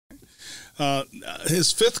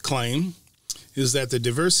His fifth claim is that the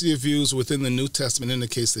diversity of views within the New Testament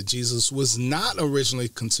indicates that Jesus was not originally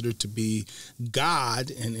considered to be God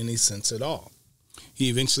in any sense at all. He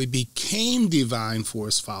eventually became divine for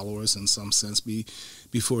his followers in some sense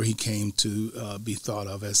before he came to be thought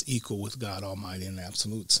of as equal with God Almighty in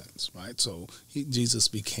absolute sense, right? So Jesus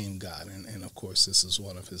became God, and of course this is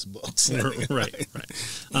one of his books. Right.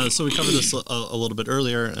 So we covered this a little bit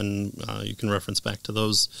earlier, and you can reference back to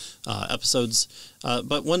those episodes.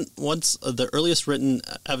 But once the earliest written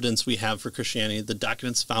evidence we have for Christianity, the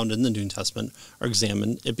documents found in the New Testament, are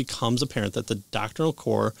examined, it becomes apparent that the doctrinal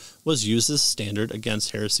core was used as standard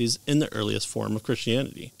against heresies in the earliest form of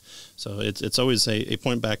Christianity. So it's always a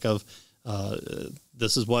point back of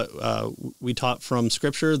this is what we taught from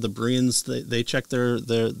Scripture. The Bereans, they checked their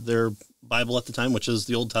Bible at the time, which is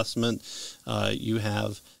the Old Testament. You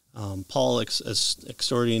have Paul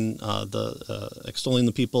extolling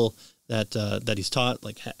the people that he's taught.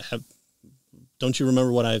 Like, don't you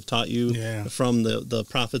remember what I've taught you from the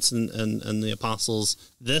prophets and the apostles?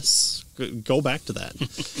 Go back to that.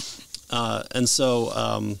 And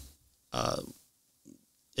so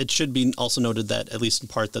it should be also noted that, at least in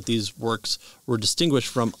part, that these works were distinguished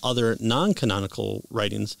from other non-canonical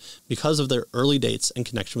writings because of their early dates and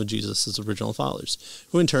connection with Jesus' original followers,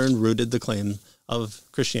 who in turn rooted the claim of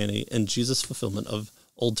Christianity in Jesus' fulfillment of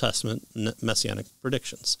Old Testament messianic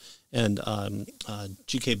predictions. And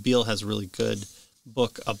G.K. Beale has a really good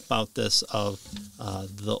book about this, of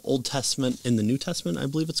the Old Testament in the New Testament, I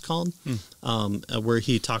believe it's called, where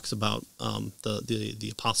he talks about the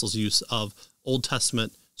apostles' use of Old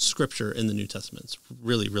Testament Scripture in the New Testament. It's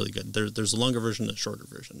really, really good. There's a longer version and a shorter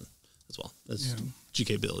version as well, as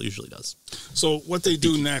G.K. Beale usually does. So what they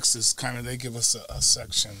do next is they give us a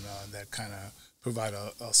section that kind of provide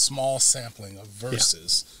a small sampling of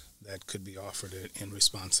verses that could be offered in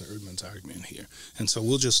response to Ehrman's argument here. And so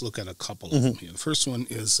we'll just look at a couple of them here. The first one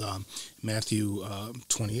is Matthew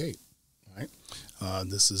 28, right?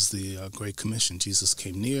 This is the Great Commission. Jesus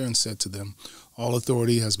came near and said to them, "All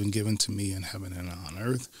authority has been given to me in heaven and on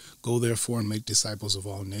earth. Go therefore and make disciples of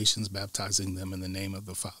all nations, baptizing them in the name of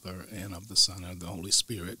the Father and of the Son and of the Holy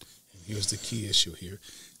Spirit." And here's the key issue here: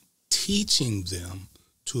 teaching them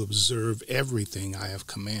to observe everything I have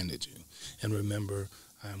commanded you. And remember,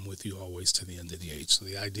 I am with you always to the end of the age. So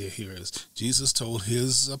the idea here is Jesus told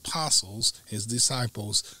his apostles, his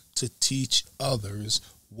disciples, to teach others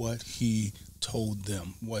what he told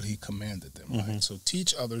them, what he commanded them, right? So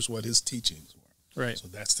teach others what his teachings were. Right. So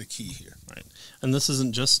that's the key here. Right. And this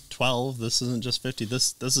isn't just 12, this isn't just 50.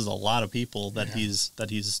 This is a lot of people that he's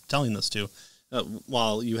telling this to.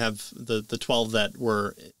 While you have the 12 that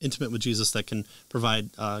were intimate with Jesus, that can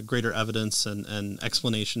provide greater evidence and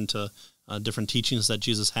explanation to different teachings that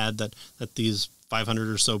Jesus had, that these 500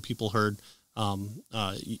 or so people heard.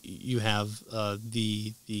 You have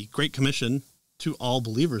the Great Commission to all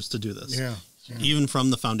believers to do this, even from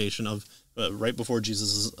the foundation of right before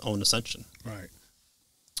Jesus' own ascension. Right.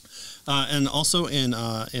 And also in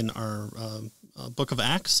our book of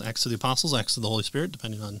Acts of the Apostles, Acts of the Holy Spirit,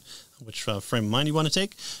 depending on which frame of mind you want to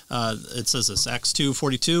take, it says this, Acts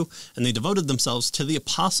 2:42, "And they devoted themselves to the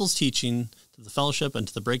apostles' teaching, to the fellowship, and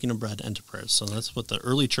to the breaking of bread, and to prayers." So that's what the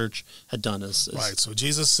early church had done. Right. So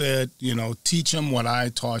Jesus said, teach them what I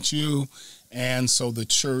taught you. And so the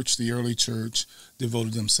church, the early church,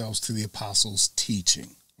 devoted themselves to the apostles'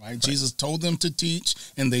 teaching. Right? Jesus told them to teach,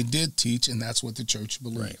 and they did teach, and that's what the church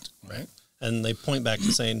believed. Right? And they point back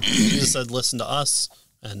to saying, Jesus said, listen to us,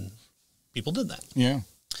 and people did that. Yeah.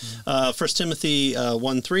 1 Timothy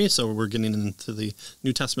 1:3, so we're getting into the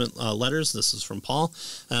New Testament letters. This is from Paul,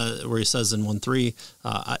 where he says in 1:3,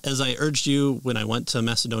 "As I urged you when I went to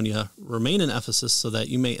Macedonia, remain in Ephesus so that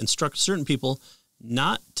you may instruct certain people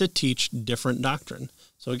not to teach different doctrine."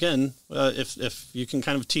 So again, if you can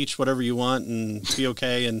kind of teach whatever you want and be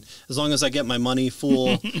okay, and as long as I get my money,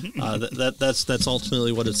 fool, that's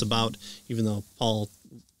ultimately what it's about. Even though Paul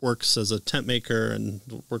works as a tent maker and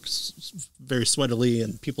works very sweatily,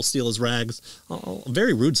 and people steal his rags,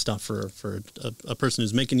 very rude stuff for a person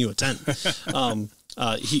who's making you a tent.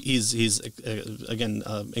 He's again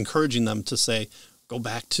encouraging them to say, go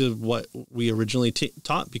back to what we originally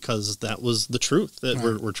taught, because that was the truth. That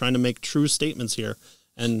we're trying to make true statements here.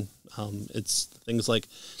 And it's things like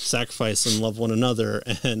sacrifice and love one another,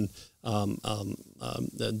 and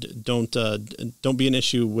don't be an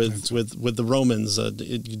issue with the Romans.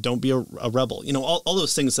 Don't be a rebel. All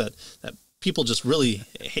those things that people just really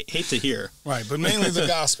hate to hear. Right, but mainly the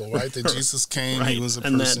gospel, right? That Jesus came, he was a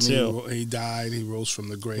person, he died, he rose from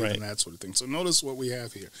the grave, and that sort of thing. So notice what we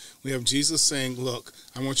have here. We have Jesus saying, look,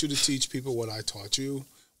 I want you to teach people what I taught you.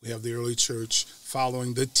 We have the early church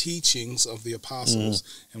following the teachings of the apostles,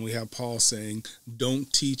 and we have Paul saying,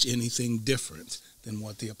 don't teach anything different than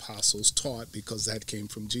what the apostles taught, because that came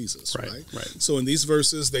from Jesus, right? So in these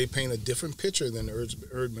verses, they paint a different picture than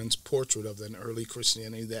Ehrman's portrait of an early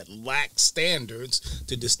Christianity that lacked standards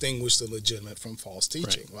to distinguish the legitimate from false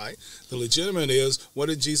teaching, right? The legitimate is, what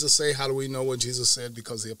did Jesus say? How do we know what Jesus said?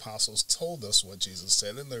 Because the apostles told us what Jesus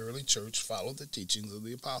said, and the early church followed the teachings of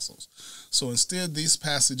the apostles. So instead, these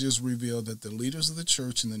passages reveal that the leaders of the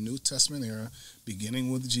church in the New Testament era,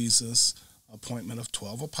 beginning with Jesus' appointment of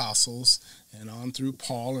 12 apostles and on through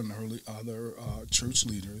Paul and early other church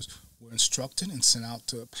leaders, were instructed and sent out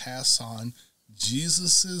to pass on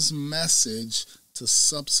Jesus's message to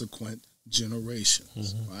subsequent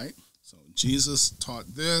generations, right? So Jesus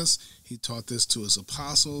taught this. He taught this to his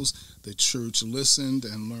apostles. The church listened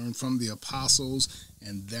and learned from the apostles,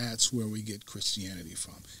 and that's where we get Christianity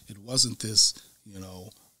from. It wasn't this,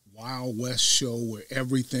 Wild West show where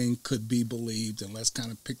everything could be believed, and let's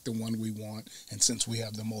kind of pick the one we want, and since we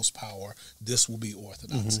have the most power, this will be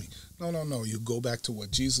orthodoxy. No. You go back to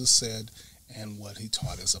what Jesus said and what he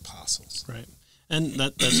taught his apostles. Right. And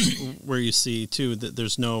that's where you see, too, that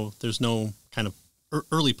there's no kind of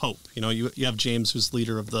early pope. You have James, who's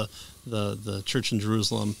leader of the church in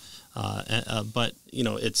Jerusalem, but,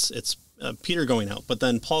 it's Peter going out. But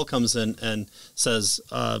then Paul comes in and says,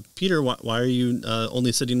 Peter, why are you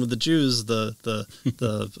only sitting with the Jews?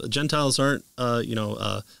 The Gentiles aren't,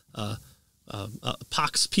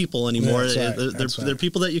 pox people anymore. Yeah, they're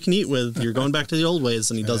people that you can eat with. You're going back to the old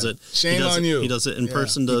ways, and he does it. Shame on you. He does it in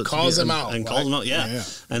person to calls them out and calls them out. Yeah.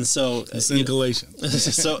 And so it's in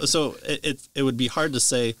Galatians. So it would be hard to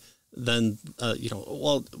say then,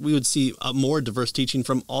 we would see a more diverse teaching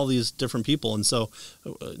from all these different people. And so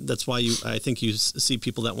that's why I think you see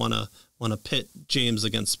people that want to pit James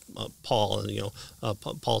against Paul.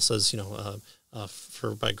 And, Paul says,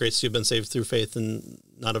 for by grace you've been saved through faith, and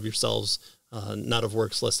not of yourselves, not of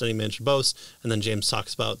works, lest any man should boast. And then James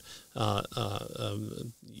talks about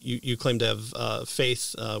you claim to have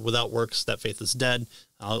faith without works. That faith is dead.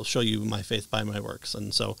 I'll show you my faith by my works.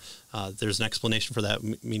 And so there's an explanation for that,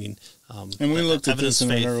 meaning and we looked at this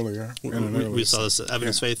in an earlier. We saw this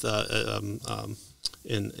evidence faith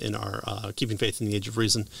in our Keeping Faith in the Age of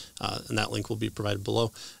Reason, and that link will be provided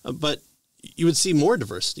below. But you would see more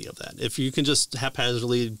diversity of that. If you can just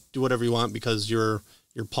haphazardly do whatever you want because you're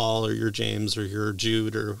Paul or you're James or you're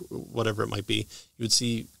Jude or whatever it might be, you would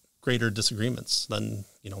see greater disagreements than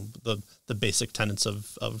the basic tenets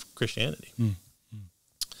of Christianity.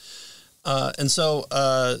 And so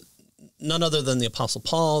none other than the Apostle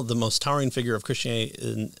Paul, the most towering figure of Christianity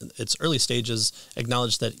in its early stages,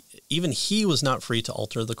 acknowledged that even he was not free to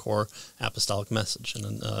alter the core apostolic message.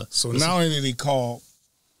 And so not only did he call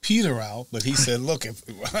Peter out, but he said, look,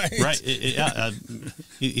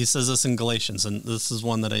 he says this in Galatians, and this is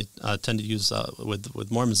one that I tend to use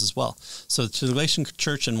with Mormons as well. So to the Galatian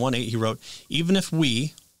church in 1:8, he wrote, even if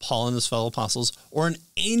we, Paul and his fellow apostles, or an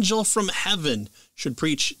angel from heaven should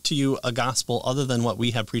preach to you a gospel other than what we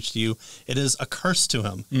have preached to you, it is a curse to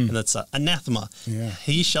him, and that's anathema.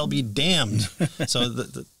 He shall be damned. So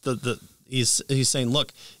he's saying,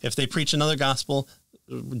 look, if they preach another gospel,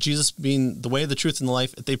 Jesus being the way, the truth, and the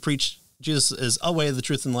life, if they preach Jesus is a way, the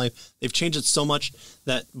truth, and the life, they've changed it so much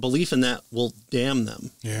that belief in that will damn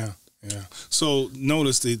them. Yeah. So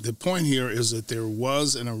notice the point here is that there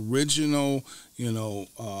was an original,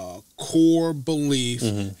 core belief,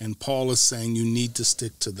 and Paul is saying you need to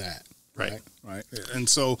stick to that. Right.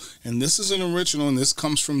 And this is an original, and this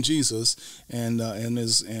comes from Jesus, and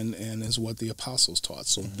is what the apostles taught.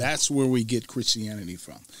 So that's where we get Christianity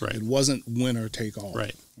from. Right. It wasn't winner take all.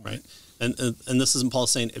 Right. And this isn't Paul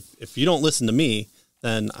saying if you don't listen to me,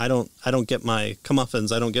 then I don't get my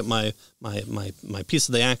comeuppance, I don't get my piece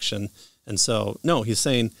of the action. And so no, he's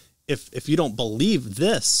saying if you don't believe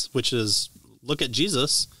this, which is look at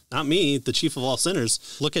Jesus, not me, the chief of all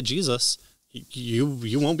sinners, look at Jesus,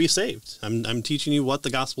 you won't be saved. I'm teaching you what the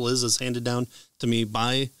gospel is handed down to me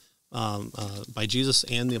by Jesus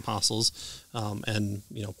and the apostles. And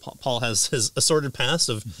Paul has his assorted past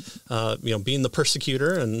of being the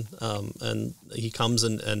persecutor, and he comes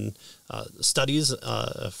and studies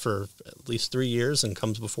for at least 3 years and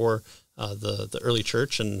comes before the early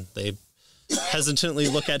church, and they hesitantly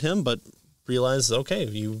look at him but realize, okay,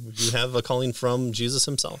 you have a calling from Jesus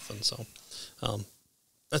himself. And so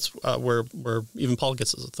that's where even Paul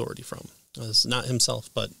gets his authority from. It's not himself,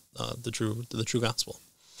 but the true gospel.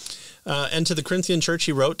 And to the Corinthian church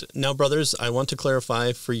he wrote, now, brothers, I want to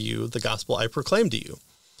clarify for you the gospel I proclaimed to you.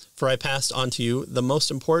 For I passed on to you the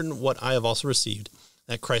most important what I have also received,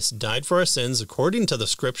 that Christ died for our sins according to the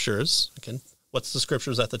Scriptures. Again, what's the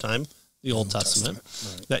Scriptures at the time? The Old Testament.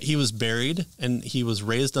 Right. That he was buried and he was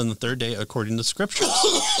raised on the third day according to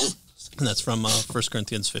Scriptures. And that's from 1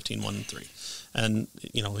 Corinthians 15, 1 and 3. And,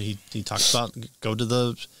 he talks about go to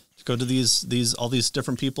these all these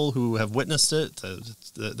different people who have witnessed it.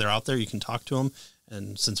 They're out there. You can talk to them.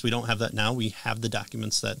 And since we don't have that now, we have the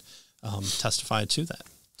documents that testify to that.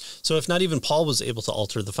 So if not even Paul was able to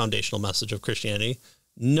alter the foundational message of Christianity,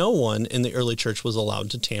 no one in the early church was allowed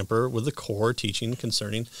to tamper with the core teaching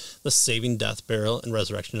concerning the saving death, burial, and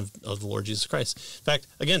resurrection of the Lord Jesus Christ. In fact,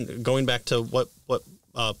 again, going back to what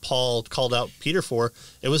Paul called out Peter for,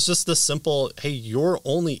 it was just this simple, hey, you're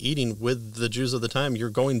only eating with the Jews of the time. You're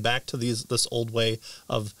going back to this old way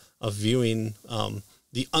of viewing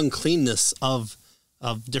the uncleanness of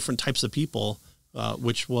different types of people,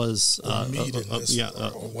 which was or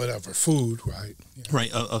whatever, food, right? Yeah.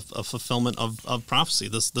 Right, a fulfillment of prophecy.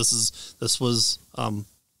 This was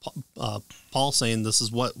Paul saying this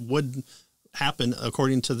is what would happen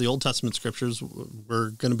according to the Old Testament Scriptures. We're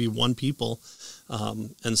going to be one people,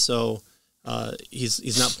 and so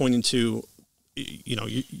he's not pointing to,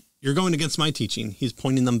 you're going against my teaching. He's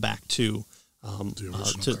pointing them back to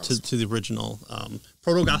the original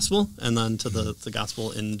proto gospel, and then to the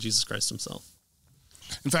gospel in Jesus Christ Himself.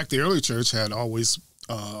 In fact, the early church had always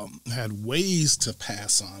had ways to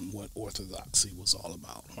pass on what Orthodoxy was all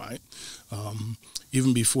about, right?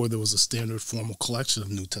 Even before there was a standard formal collection of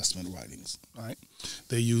New Testament writings, right?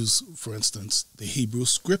 They use, for instance, the Hebrew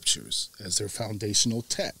Scriptures as their foundational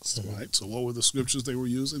text, right? So what were the Scriptures they were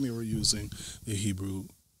using? They were using the Hebrew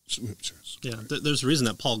Scriptures. Yeah, there's a reason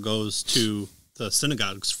that Paul goes to the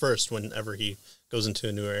synagogues first whenever he goes into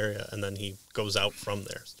a new area, and then he goes out from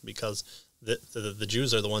there, because the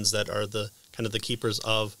Jews are the ones that are the kind of the keepers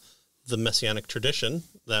of the Messianic tradition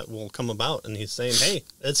that will come about. And he's saying, hey,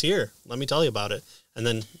 it's here. Let me tell you about it. And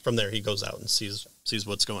then from there, he goes out and sees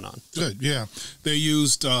what's going on. Good, yeah. They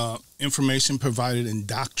used information provided in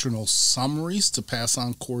doctrinal summaries to pass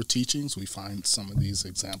on core teachings. We find some of these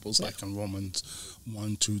examples like in Romans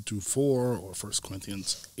 1, 2 through 4, or 1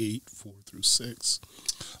 Corinthians 8, 4 through 6.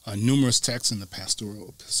 Numerous texts in the pastoral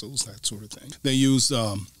epistles, that sort of thing. They used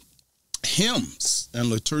hymns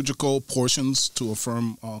and liturgical portions to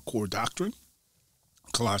affirm core doctrine.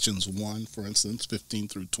 Colossians 1, for instance, 15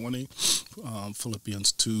 through 20,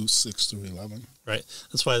 Philippians 2, 6 through 11. Right.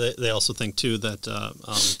 That's why they also think, too, that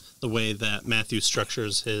the way that Matthew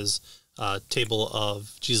structures his table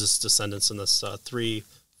of Jesus' descendants in this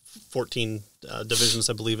 14 divisions,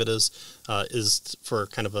 I believe it is for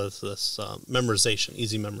kind of this memorization,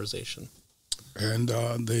 easy memorization. And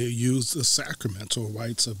they used the sacraments or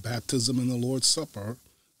rites of baptism and the Lord's Supper.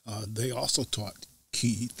 They also taught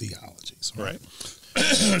key theologies. Right.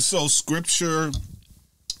 So Scripture,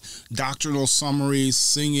 doctrinal summaries,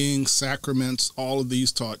 singing, sacraments, all of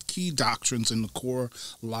these taught key doctrines in the core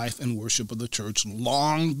life and worship of the church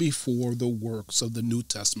long before the works of the New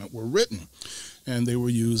Testament were written. And they were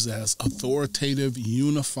used as authoritative,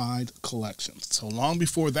 unified collections. So long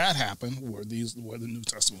before that happened, where the New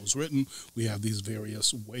Testament was written, we have these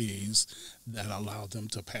various ways that allowed them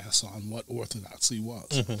to pass on what Orthodoxy was.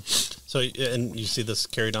 Mm-hmm. So, and you see this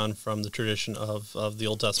carried on from the tradition of the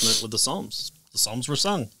Old Testament with the Psalms. The Psalms were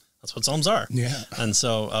sung. That's what Psalms are. Yeah. And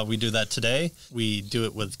so we do that today. We do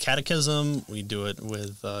it with catechism. We do it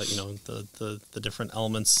with, the different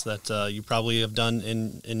elements that you probably have done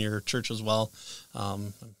in your church as well.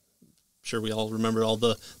 I'm sure we all remember all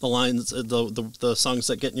the lines, the songs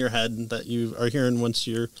that get in your head that you are hearing once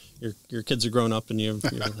your kids are grown up, and you're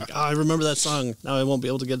like, I remember that song. Now I won't be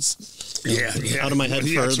able to get out of my head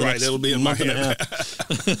for the next It'll be in month my and a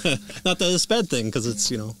half. Not that it's a bad thing, because it's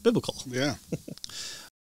biblical. Yeah.